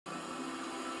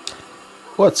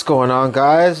What's going on,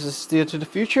 guys? This is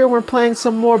theotothefuture. We're playing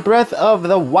some more Breath of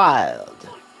the Wild.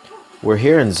 We're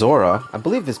here in Zora. I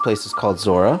believe this place is called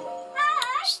Zora.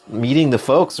 Just meeting the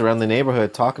folks around the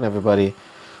neighborhood, talking to everybody.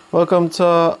 Welcome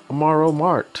to Amaro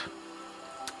Mart.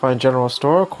 Find general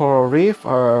store, coral reef,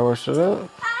 or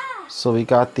so we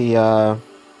got the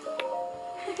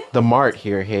mart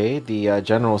here. Hey, the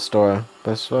general store.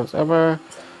 Best folks ever.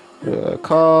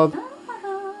 Called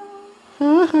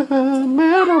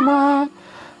Metal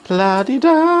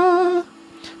La-di-da.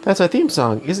 That's our theme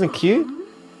song. Isn't it cute?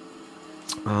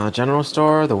 General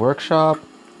store, the workshop.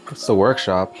 What's the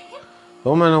workshop? The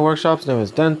woman in the workshop's name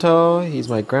is Dento. He's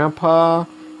my grandpa.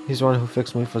 He's the one who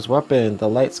fixed me for his weapon, the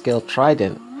light scale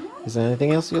trident. Is there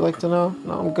anything else you'd like to know?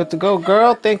 No, I'm good to go,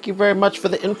 girl. Thank you very much for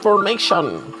the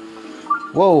information.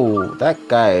 Whoa, that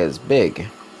guy is big.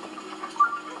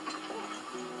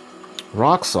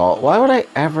 Rock salt. Why would I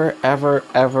ever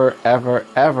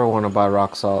want to buy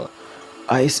rock salt?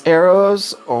 Ice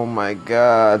arrows? Oh my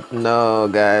god. No,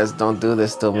 guys, don't do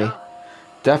this to me.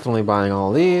 Definitely buying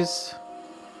all these.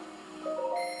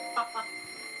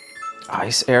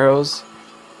 Ice arrows.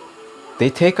 They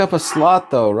take up a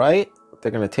slot though, right?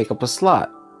 They're gonna take up a slot.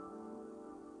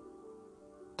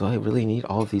 Do I really need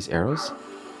all of these arrows?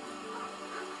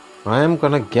 I am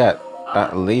gonna get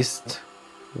at least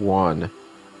one.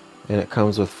 And it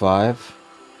comes with 5.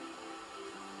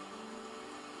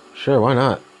 Sure, why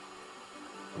not?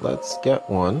 Let's get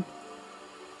one.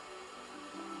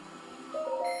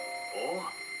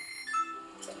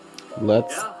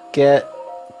 Let's get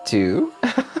 2.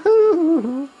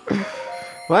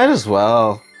 Might as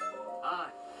well.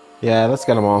 Yeah, let's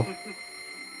get them all.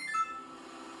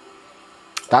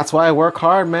 That's why I work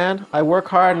hard, man. I work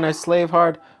hard and I slave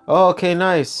hard. Oh, okay,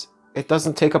 nice. It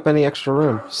doesn't take up any extra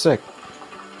room. Sick.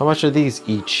 How much are these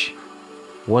each?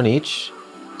 1 each.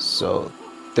 So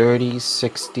 30,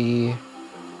 60,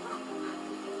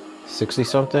 60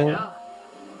 something.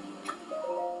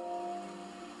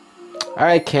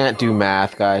 I can't do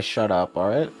math, guys. Shut up,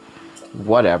 alright?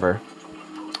 Whatever.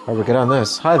 Alright, we're good on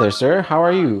this. Hi there, sir. How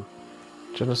are you?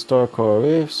 General store, coral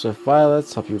reefs, swift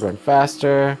violets, help you run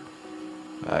faster.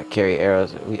 Carry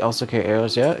arrows. We also carry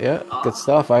arrows. Yeah. Good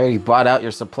stuff. I already bought out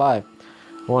your supply.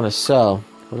 I want to sell.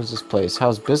 What is this place?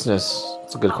 How's business?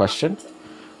 It's a good question.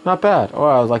 Not bad. Or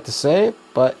I would like to say,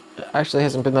 but it actually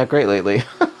hasn't been that great lately.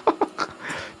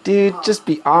 Dude, just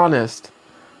be honest.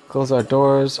 Close our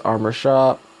doors, armor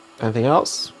shop. Anything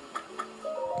else?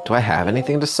 Do I have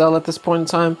anything to sell at this point in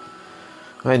time?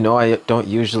 I know I don't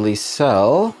usually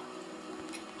sell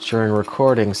during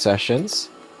recording sessions.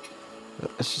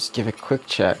 Let's just give a quick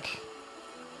check.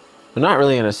 I'm not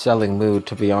really in a selling mood,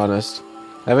 to be honest.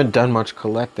 I haven't done much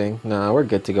collecting. Nah, we're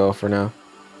good to go for now.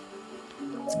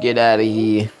 Let's get out of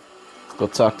here. Let's go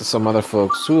talk to some other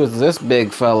folks. Who is this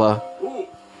big fella?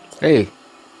 Hey.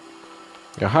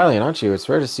 You're Hylian, aren't you? It's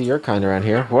rare to see your kind around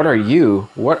here. What are you?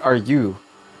 What are you?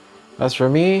 As for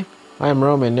me, I am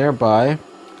roaming nearby.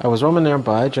 I was roaming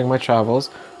nearby during my travels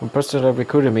when a person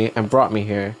recruited me and brought me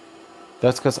here.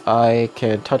 That's because I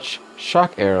can touch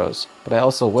shock arrows, but I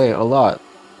also weigh a lot.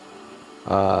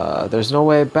 There's no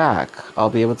way back. I'll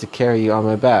be able to carry you on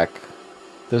my back.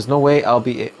 There's no way I'll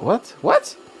be... What?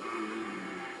 What?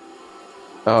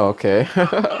 Oh, okay.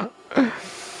 That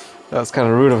was kind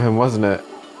of rude of him, wasn't it?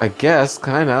 I guess,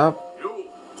 kind of.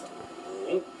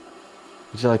 Would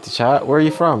you like to chat? Where are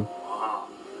you from?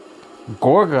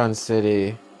 Gorgon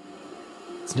City.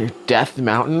 It's near Death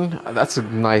Mountain. That's a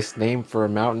nice name for a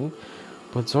mountain.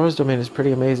 But Zora's domain is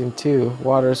pretty amazing too.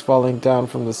 Water is falling down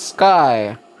from the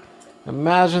sky.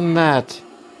 Imagine that.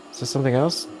 Is there something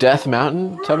else? Death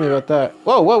Mountain? Tell me about that.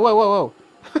 Whoa, whoa, whoa, whoa, whoa.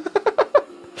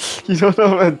 You don't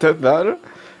know about Death Mountain?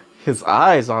 His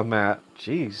eyes on that.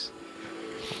 Jeez.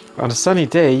 On a sunny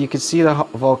day, you can see the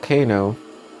volcano.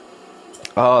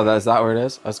 Oh, is that where it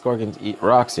is? Us Gorgons eat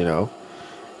rocks, you know.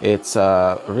 It's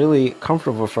really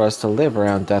comfortable for us to live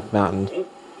around Death Mountain.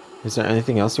 Is there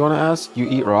anything else you want to ask? You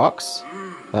eat rocks?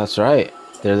 That's right.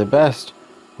 They're the best.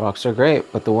 Rocks are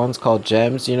great, but the ones called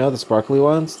gems, you know, the sparkly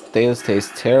ones, those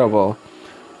taste terrible.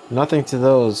 Nothing to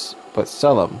those, but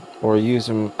sell them, or use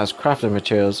them as crafting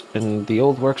materials in the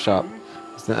old workshop.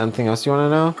 Is there anything else you want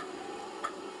to know?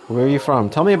 Where are you from?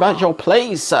 Tell me about your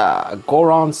place,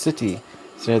 Goron City.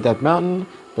 It's near that mountain.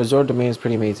 Resort domain is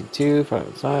pretty amazing too.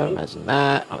 Imagine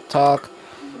that. I'll talk.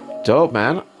 Dope,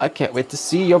 man. I can't wait to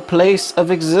see your place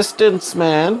of existence,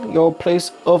 man. Your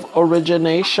place of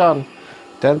origination.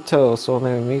 Dento, so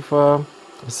name me for...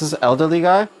 Is this an elderly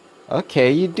guy?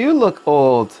 Okay, you do look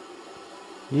old.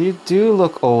 You do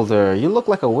look older. You look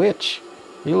like a witch.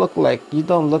 You look like... You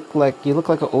don't look like... You look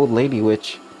like an old lady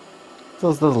witch.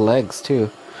 Those little legs, too.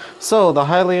 So, the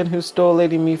Hylian who stole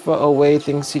Lady Mifa away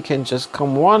thinks he can just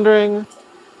come wandering.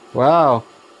 Wow.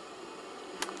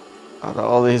 After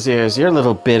all these years, you're a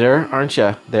little bitter, aren't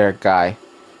you, there, guy?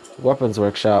 Weapons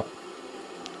workshop.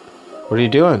 What are you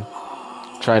doing?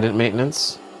 Trident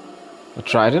maintenance. A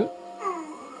trident?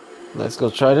 Let's go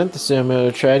trident, the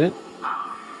samurai trident.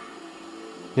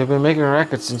 You've been making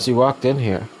records since you walked in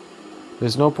here.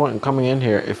 There's no point in coming in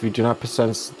here if you do not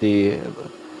possess the...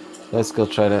 Let's go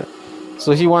trident.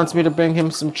 So he wants me to bring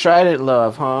him some trident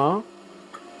love, huh?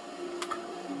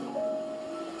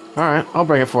 Alright, I'll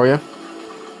bring it for you.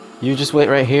 You just wait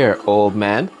right here, old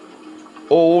man.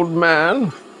 Old man!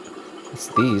 What's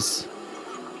these?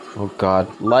 Oh god,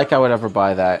 like I would ever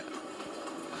buy that.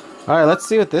 Alright, let's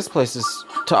see what this place is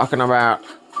talking about.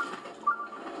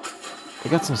 We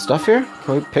got some stuff here?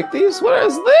 Can we pick these? What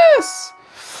is this?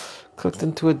 Cooked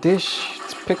into a dish.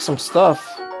 Let's pick some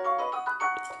stuff.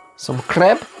 Some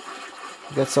crepe.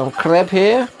 We got some crepe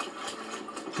here.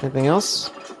 Anything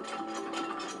else?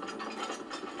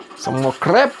 Some more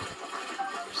crepe.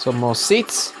 Some more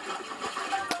seats.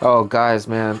 Oh, guys,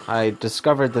 man. I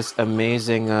discovered this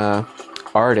amazing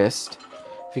artist.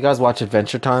 If you guys watch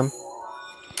Adventure Time,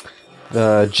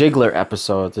 the Jiggler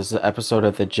episode. There's an episode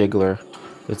of the Jiggler.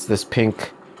 It's this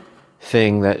pink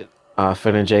thing that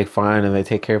Finn and Jake find, and they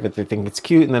take care of it. They think it's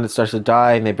cute, and then it starts to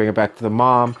die, and they bring it back to the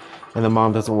mom, and the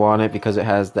mom doesn't want it because it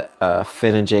has the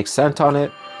Finn and Jake scent on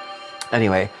it.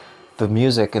 Anyway, the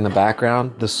music in the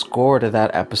background, the score to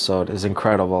that episode is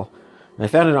incredible. And I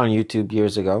found it on YouTube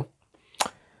years ago.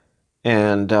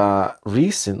 And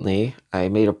recently, I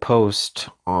made a post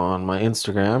on my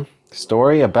Instagram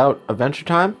story about Adventure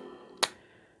Time.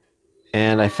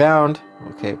 And I found,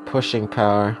 okay, pushing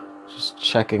power, just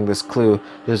checking this clue.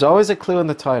 There's always a clue in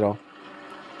the title.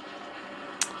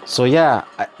 So yeah,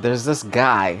 there's this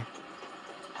guy,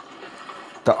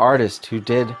 the artist who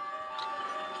did,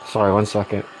 sorry, one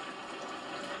second.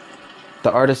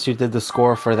 The artist who did the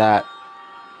score for that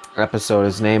episode,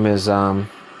 his name is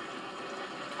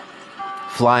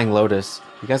Flying Lotus.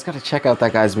 You guys gotta check out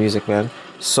that guy's music, man.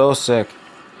 So sick.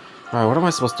 Alright, what am I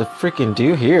supposed to freaking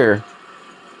do here?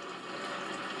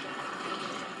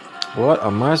 What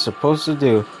am I supposed to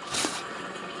do?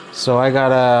 So I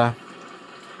gotta...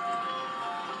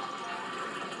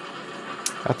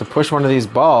 I have to push one of these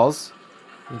balls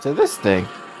into this thing.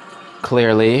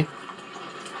 Clearly.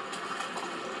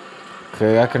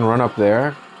 Okay, I can run up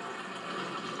there.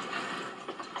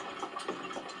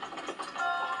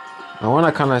 I want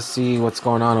to kind of see what's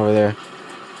going on over there.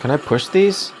 Can I push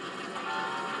these?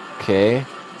 Okay.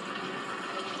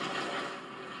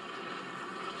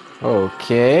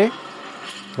 Okay.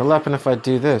 What'll happen if I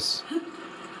do this?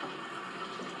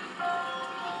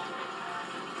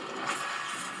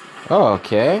 Oh,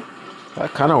 okay.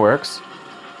 That kind of works.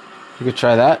 You could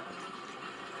try that.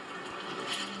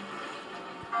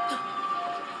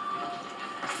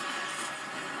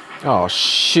 Oh,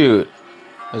 shoot.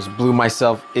 I just blew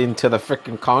myself into the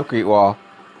freaking concrete wall.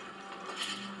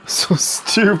 So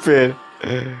stupid.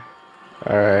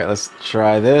 Alright, let's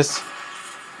try this.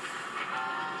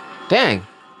 Dang.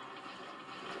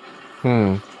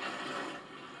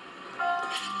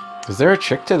 Is there a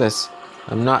trick to this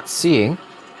I'm not seeing?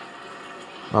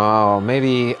 Oh,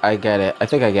 maybe I get it. I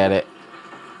think I get it.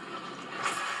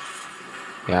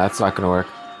 Yeah, that's not gonna work.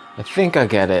 I think I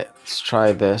get it. Let's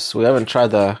try this. We haven't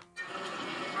tried the...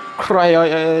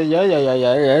 Yeah,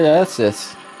 that's it.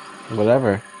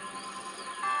 Whatever.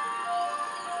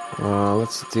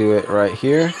 Let's do it right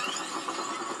here.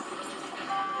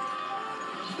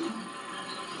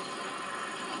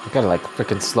 I gotta like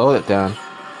freaking slow it down.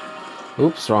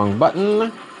 Oops, wrong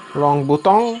button. Wrong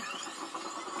button.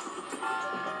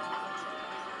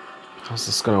 How's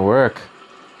this gonna work?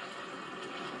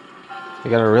 You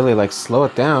gotta really like slow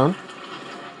it down.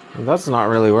 That's not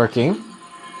really working.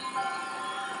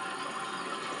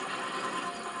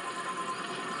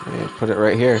 Put it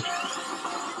right here.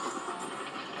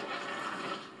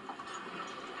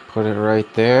 Put it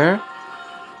right there.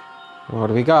 What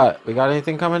do we got? We got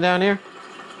anything coming down here?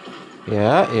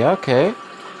 Yeah, okay.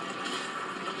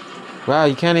 Wow,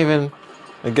 you can't even...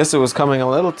 I guess it was coming a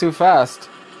little too fast.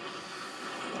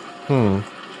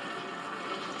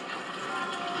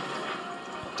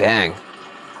 Dang.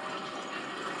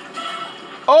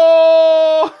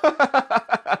 Oh!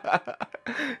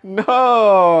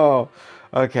 No!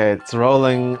 Okay, it's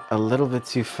rolling a little bit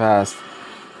too fast.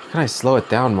 How can I slow it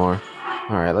down more?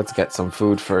 Alright, let's get some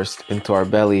food first into our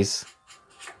bellies.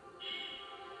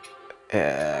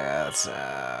 Yeah,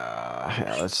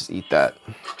 let's just eat that.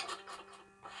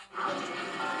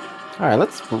 Alright,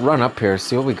 let's run up here,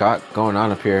 see what we got going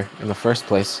on up here in the first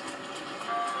place.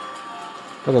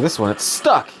 Look at this one, it's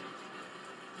stuck!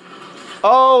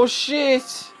 Oh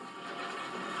shit!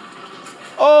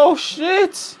 Oh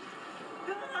shit!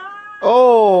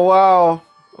 Oh wow.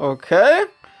 Okay.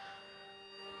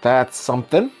 That's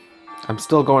something. I'm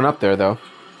still going up there though.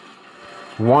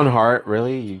 1 heart,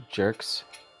 really, you jerks.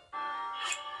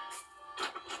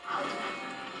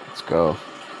 Let's go.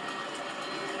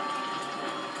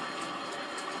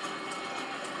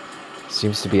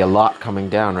 Seems to be a lot coming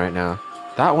down right now.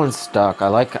 That one's stuck. I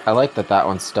like that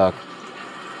one's stuck.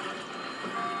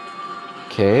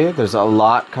 Okay, there's a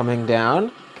lot coming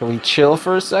down. Can we chill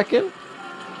for a second?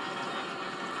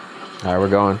 Alright, we're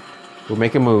going. We're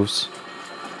making moves.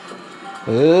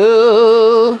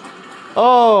 Ooh.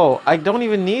 Oh, I don't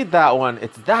even need that one.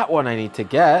 It's that one I need to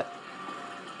get.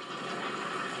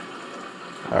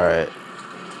 Alright.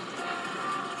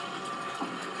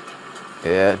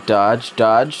 Yeah, dodge,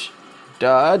 dodge,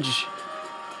 dodge.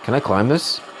 Can I climb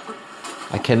this?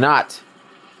 I cannot.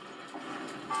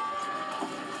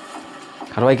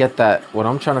 How do I get that? What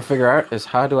I'm trying to figure out is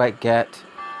how do I get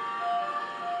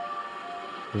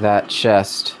that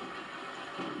chest?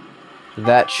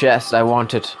 That chest, I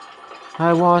want it.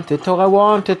 I want it, oh I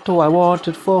want it, oh I want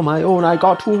it for my own. I've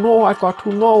got to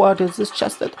know what is this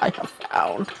chest that I have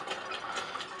found.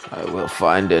 I will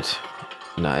find it.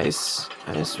 Nice.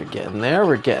 Nice, we're getting there,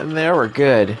 we're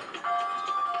good.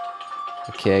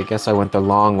 Okay, I guess I went the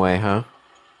long way, huh?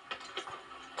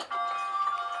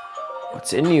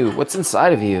 What's in you? What's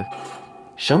inside of you?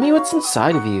 Show me what's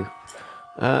inside of you.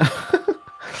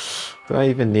 Do I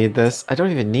even need this? I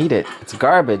don't even need it. It's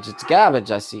garbage. It's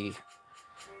garbage, I see.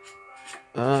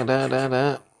 What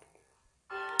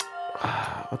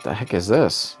the heck is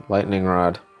this? Lightning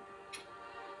rod.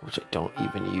 Which I don't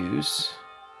even use.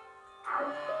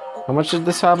 How much did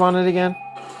this have on it again?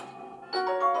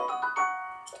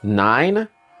 9?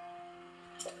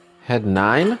 Had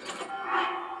 9?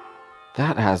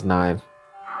 That has 9.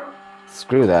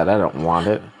 Screw that, I don't want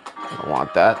it. I don't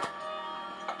want that.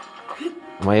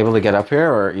 Am I able to get up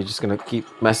here, or are you just gonna keep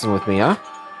messing with me, huh?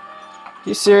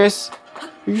 You serious?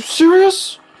 Are you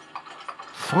serious?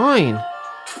 Fine.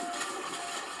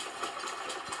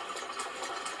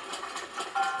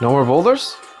 No more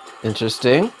boulders?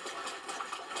 Interesting.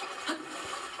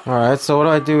 Alright, so what do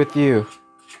I do with you?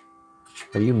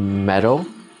 Are you metal?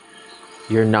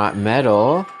 You're not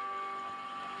metal.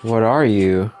 What are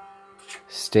you?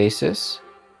 Stasis?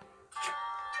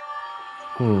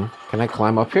 Can I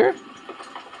climb up here?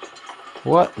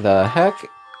 What the heck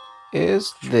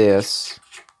is this?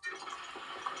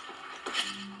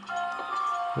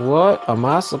 What am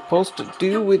I supposed to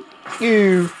do with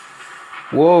you?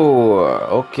 Whoa,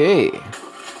 okay.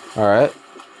 Alright.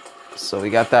 So we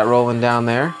got that rolling down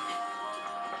there.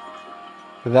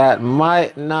 That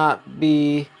might not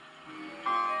be...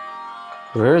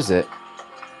 Where is it?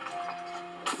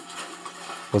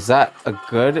 Was that a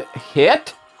good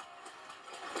hit?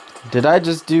 Did I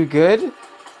just do good?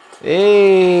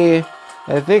 Hey,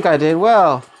 I think I did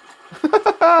well.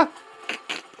 I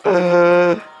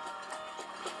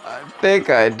think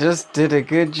I just did a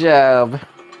good job.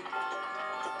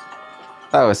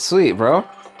 That was sweet, bro.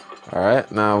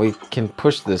 Alright, now we can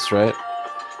push this, right?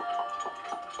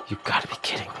 You gotta be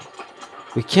kidding me.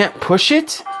 We can't push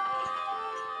it?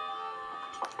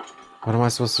 What am I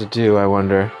supposed to do, I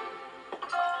wonder?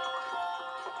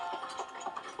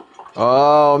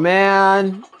 Oh,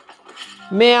 man.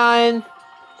 Man.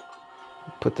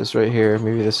 Put this right here.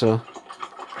 Maybe this will...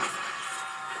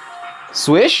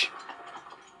 Swish?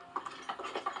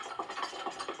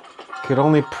 Could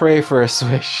only pray for a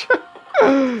swish.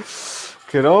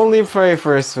 Could only pray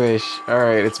for a swish.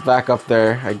 Alright, it's back up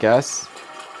there, I guess.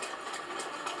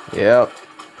 Yep.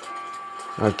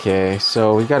 Okay,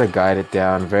 so we gotta guide it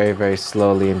down very, very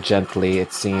slowly and gently,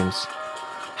 it seems.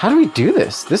 How do we do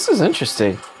this? This is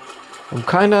interesting. I'm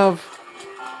kind of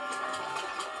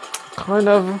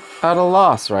at a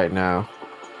loss right now.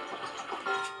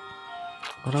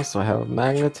 What else do I have?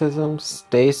 Magnetism,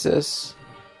 stasis.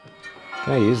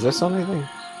 Can I use this on anything?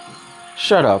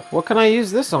 Shut up. What can I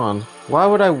use this on? Why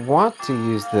would I want to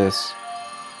use this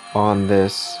on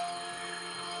this?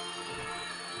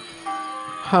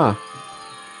 Huh.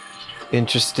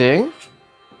 Interesting.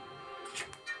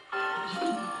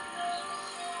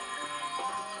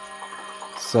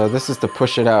 So this is to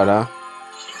push it out, huh?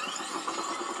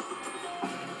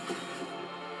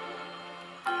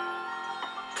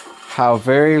 How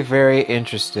very, very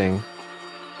interesting.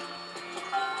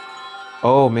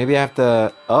 Oh, maybe I have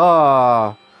to...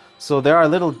 Oh, so there are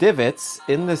little divots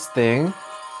in this thing.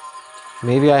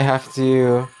 Maybe I have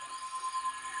to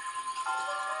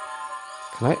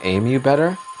Can I aim you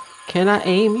better? Can I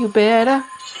aim you better?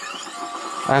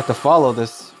 I have to follow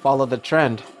the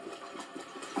trend.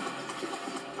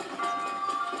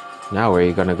 Now where are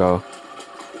you gonna go?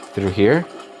 Through here?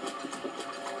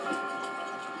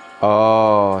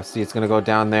 Oh, see, it's gonna go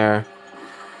down there.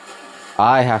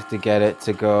 I have to get it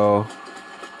to go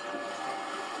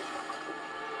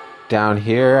down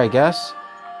here, I guess.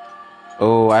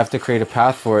 Oh, I have to create a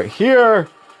path for it here.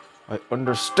 I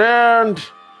understand.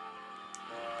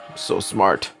 I'm so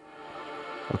smart.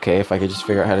 Okay, if I could just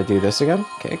figure out how to do this again.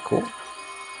 Okay, cool.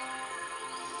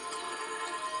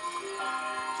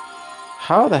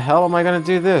 How the hell am I gonna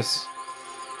do this?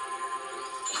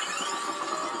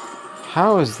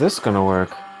 How is this gonna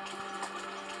work?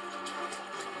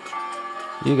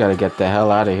 You gotta get the hell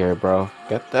out of here, bro.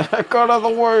 Get the heck out of the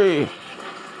way!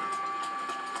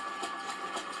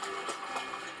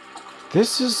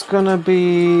 This is gonna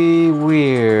be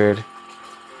weird.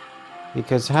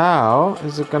 Because how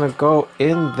is it gonna go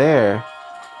in there?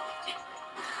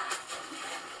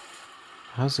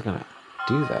 How's it gonna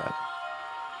do that?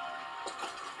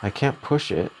 I can't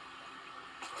push it.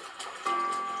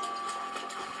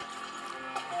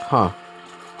 Huh.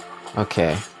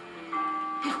 Okay.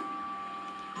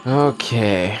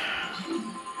 Okay.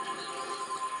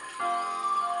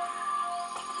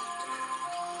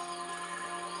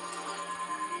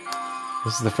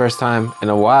 This is the first time in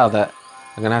a while that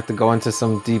I'm gonna have to go into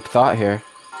some deep thought here.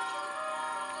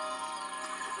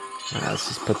 Let's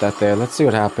just put that there. Let's see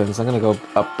what happens. I'm gonna go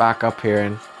back up here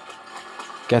and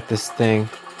get this thing.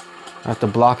 I have to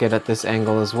block it at this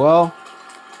angle as well,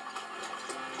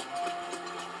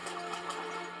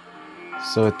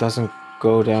 so it doesn't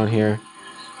go down here.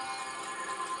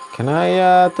 Can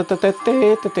I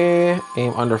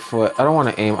aim underfoot? I don't want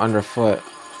to aim underfoot,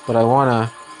 but I want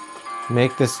to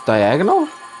make this diagonal?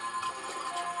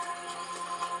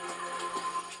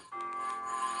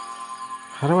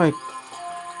 How do I...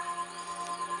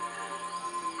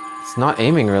 It's not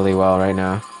aiming really well right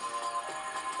now.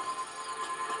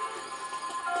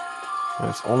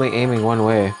 It's only aiming one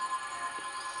way.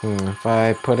 If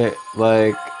I put it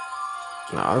like...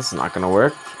 No, this is not gonna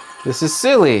work. This is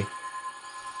silly.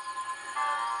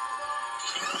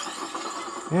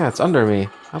 Yeah, it's under me.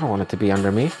 I don't want it to be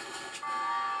under me.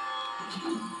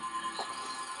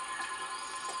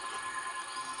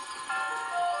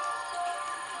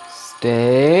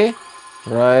 Stay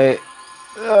right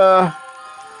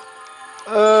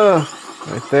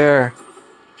right there.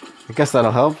 I guess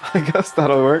that'll help. I guess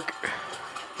that'll work.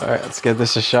 Alright, let's give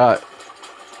this a shot.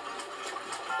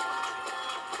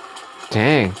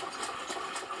 Dang.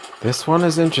 This one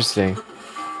is interesting.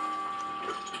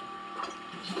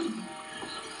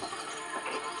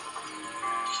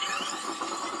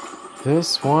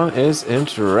 This one is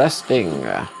interesting.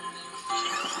 Yeah.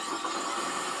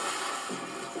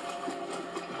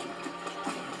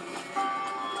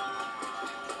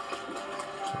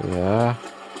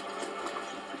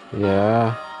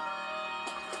 Yeah.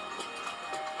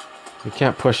 You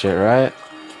can't push it, right?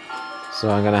 So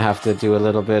I'm gonna have to do a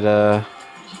little bit of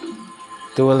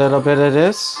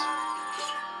this.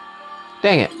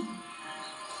 Dang it.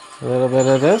 A little bit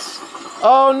of this.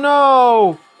 Oh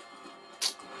no!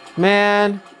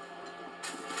 Man.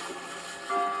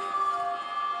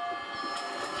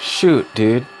 Shoot,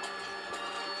 dude.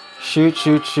 Shoot,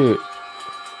 shoot, shoot.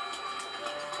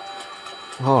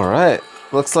 Alright.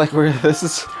 Looks like we're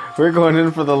going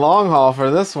in for the long haul for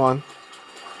this one.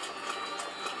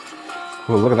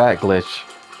 Ooh, look at that glitch.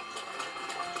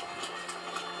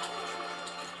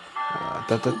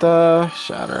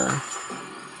 Shatter.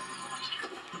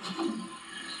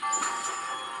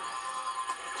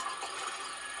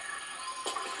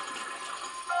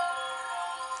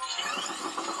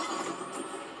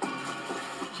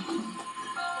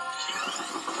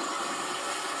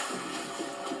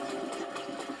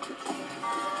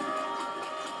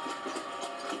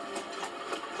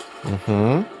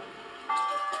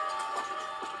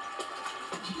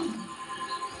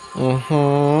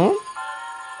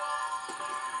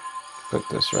 Put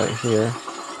this right here.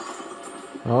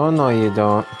 Oh, no, you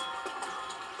don't.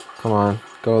 Come on.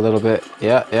 Go a little bit.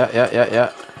 Yeah. Yes.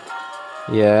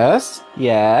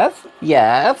 Yes.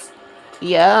 Yes.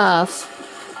 Yes.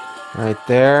 Right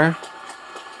there.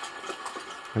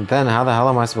 And then how the hell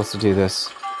am I supposed to do this?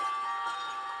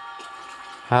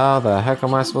 How the heck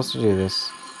am I supposed to do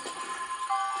this?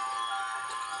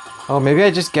 Oh, maybe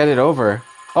I just get it over.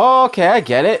 Oh, okay, I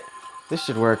get it. This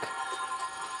should work.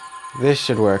 This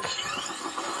should work.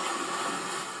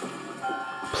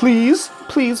 Please,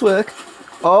 please work.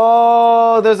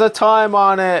 Oh, there's a time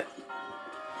on it.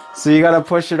 So you gotta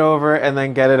push it over and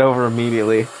then get it over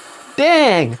immediately.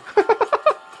 Dang!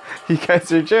 You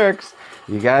guys are jerks.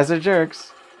 You guys are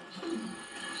jerks.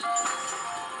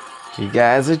 You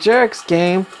guys are jerks,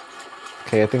 game.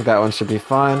 Okay, I think that one should be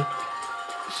fine.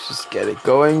 Let's just get it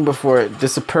going before it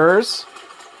disappears.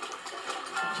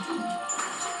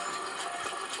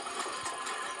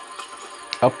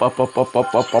 Up, up, up, up,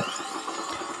 up, up, up.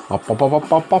 Up, up, up,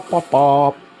 up, up, up, up,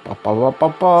 up. Up, up, up,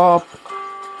 up, up.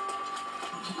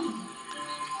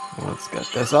 Let's get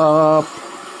this up.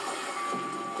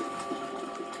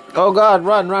 Oh god,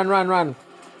 run, run, run, run.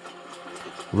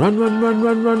 Run, run, run,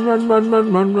 run, run, run, run,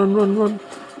 run, run, run, run, run.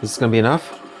 Is this gonna be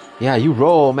enough? Yeah, you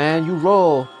roll, man, you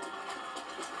roll.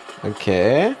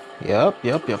 Okay. Yep,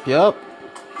 yep, yep, yep.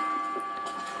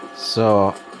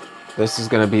 So, this is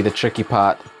gonna be the tricky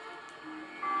part.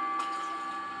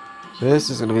 This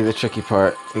is gonna be the tricky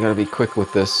part. We gotta be quick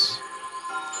with this.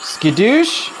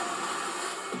 Skidoosh!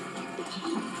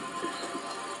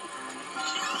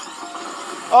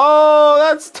 Oh,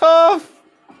 that's tough!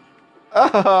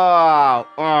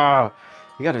 Oh,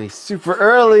 you gotta be super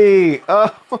early.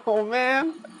 Oh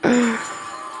man.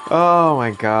 Oh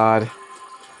my god.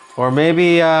 Or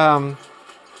maybe I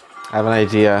have an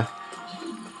idea.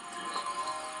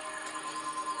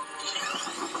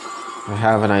 I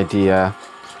have an idea.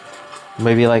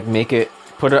 Maybe like make it,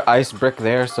 put an ice brick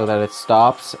there so that it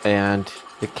stops and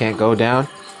it can't go down.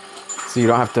 So you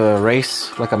don't have to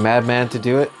race like a madman to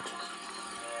do it.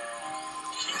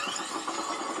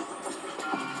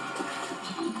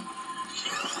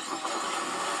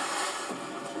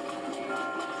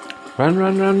 Run,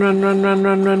 run, run, run, run, run,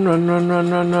 run, run, run, run,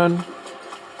 run, run, run.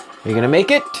 You gonna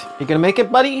make it? You gonna make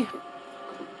it, buddy?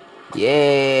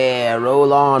 Yeah,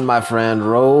 roll on, my friend.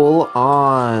 Roll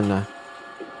on.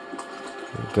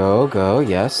 Go, go.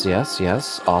 Yes, yes,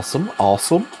 yes. Awesome,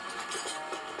 awesome.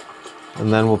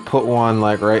 And then we'll put one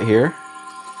like right here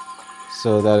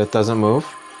so that it doesn't move.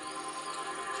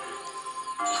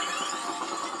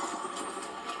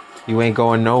 You ain't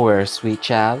going nowhere, sweet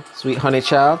child. Sweet honey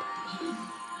child.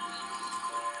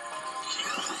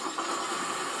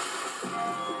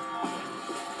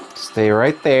 Stay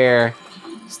right there.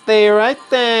 Stay right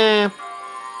there.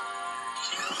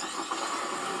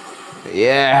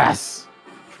 Yes.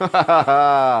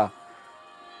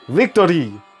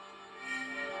 Victory.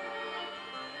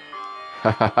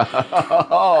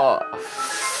 I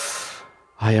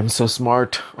am so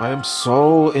smart. I am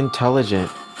so intelligent.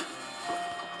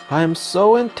 I am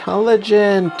so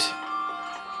intelligent.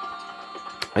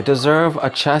 I deserve a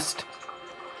chest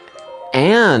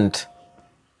and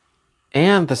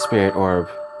the spirit orb.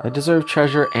 I deserve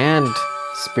treasure and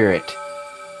spirit.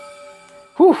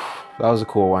 Whew, that was a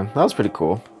cool one. That was pretty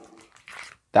cool.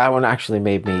 That one actually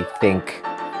made me think.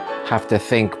 Have to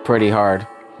think pretty hard.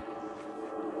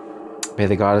 May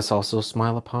the goddess also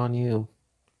smile upon you.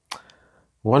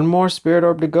 One more spirit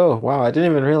orb to go. Wow, I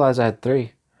didn't even realize I had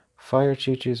 3. Fire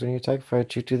choo-choos. When you attack fire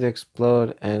choo-choo, they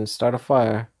explode and start a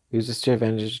fire. Use this to your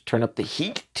advantage to turn up the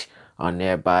heat on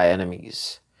nearby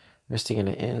enemies. Resting in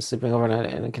an inn, sleeping overnight,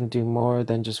 and it can do more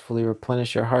than just fully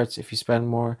replenish your hearts. If you spend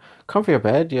more comfier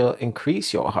bed, you'll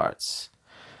increase your hearts.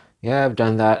 Yeah, I've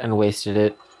done that and wasted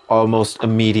it almost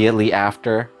immediately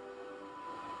after.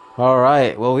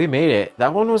 Alright, well, we made it.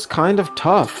 That one was kind of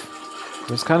tough.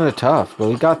 It was kind of tough, but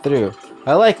we got through.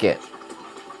 I like it.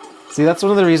 See, that's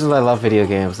one of the reasons I love video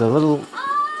games. The little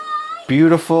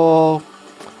beautiful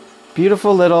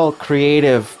little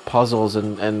creative puzzles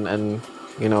and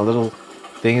you know, little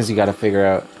things you gotta figure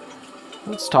out.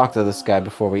 Let's talk to this guy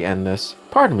before we end this.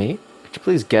 Pardon me. Could you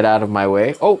please get out of my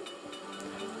way? Oh.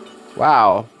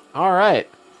 Wow. Alright.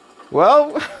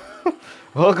 Well,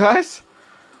 well guys,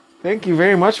 thank you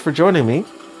very much for joining me.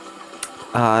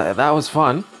 That was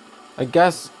fun. I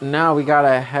guess now we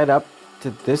gotta head up to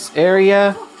this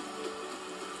area.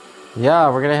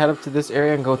 Yeah, we're gonna head up to this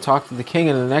area and go talk to the king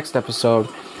in the next episode.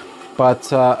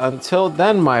 But until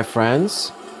then, my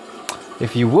friends,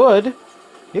 if you would,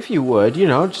 you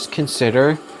know, just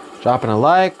consider dropping a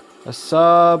like, a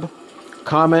sub,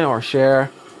 comment, or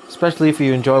share, especially if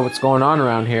you enjoy what's going on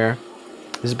around here.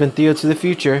 This has been Theo to the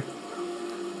Future.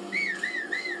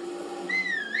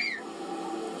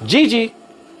 GG!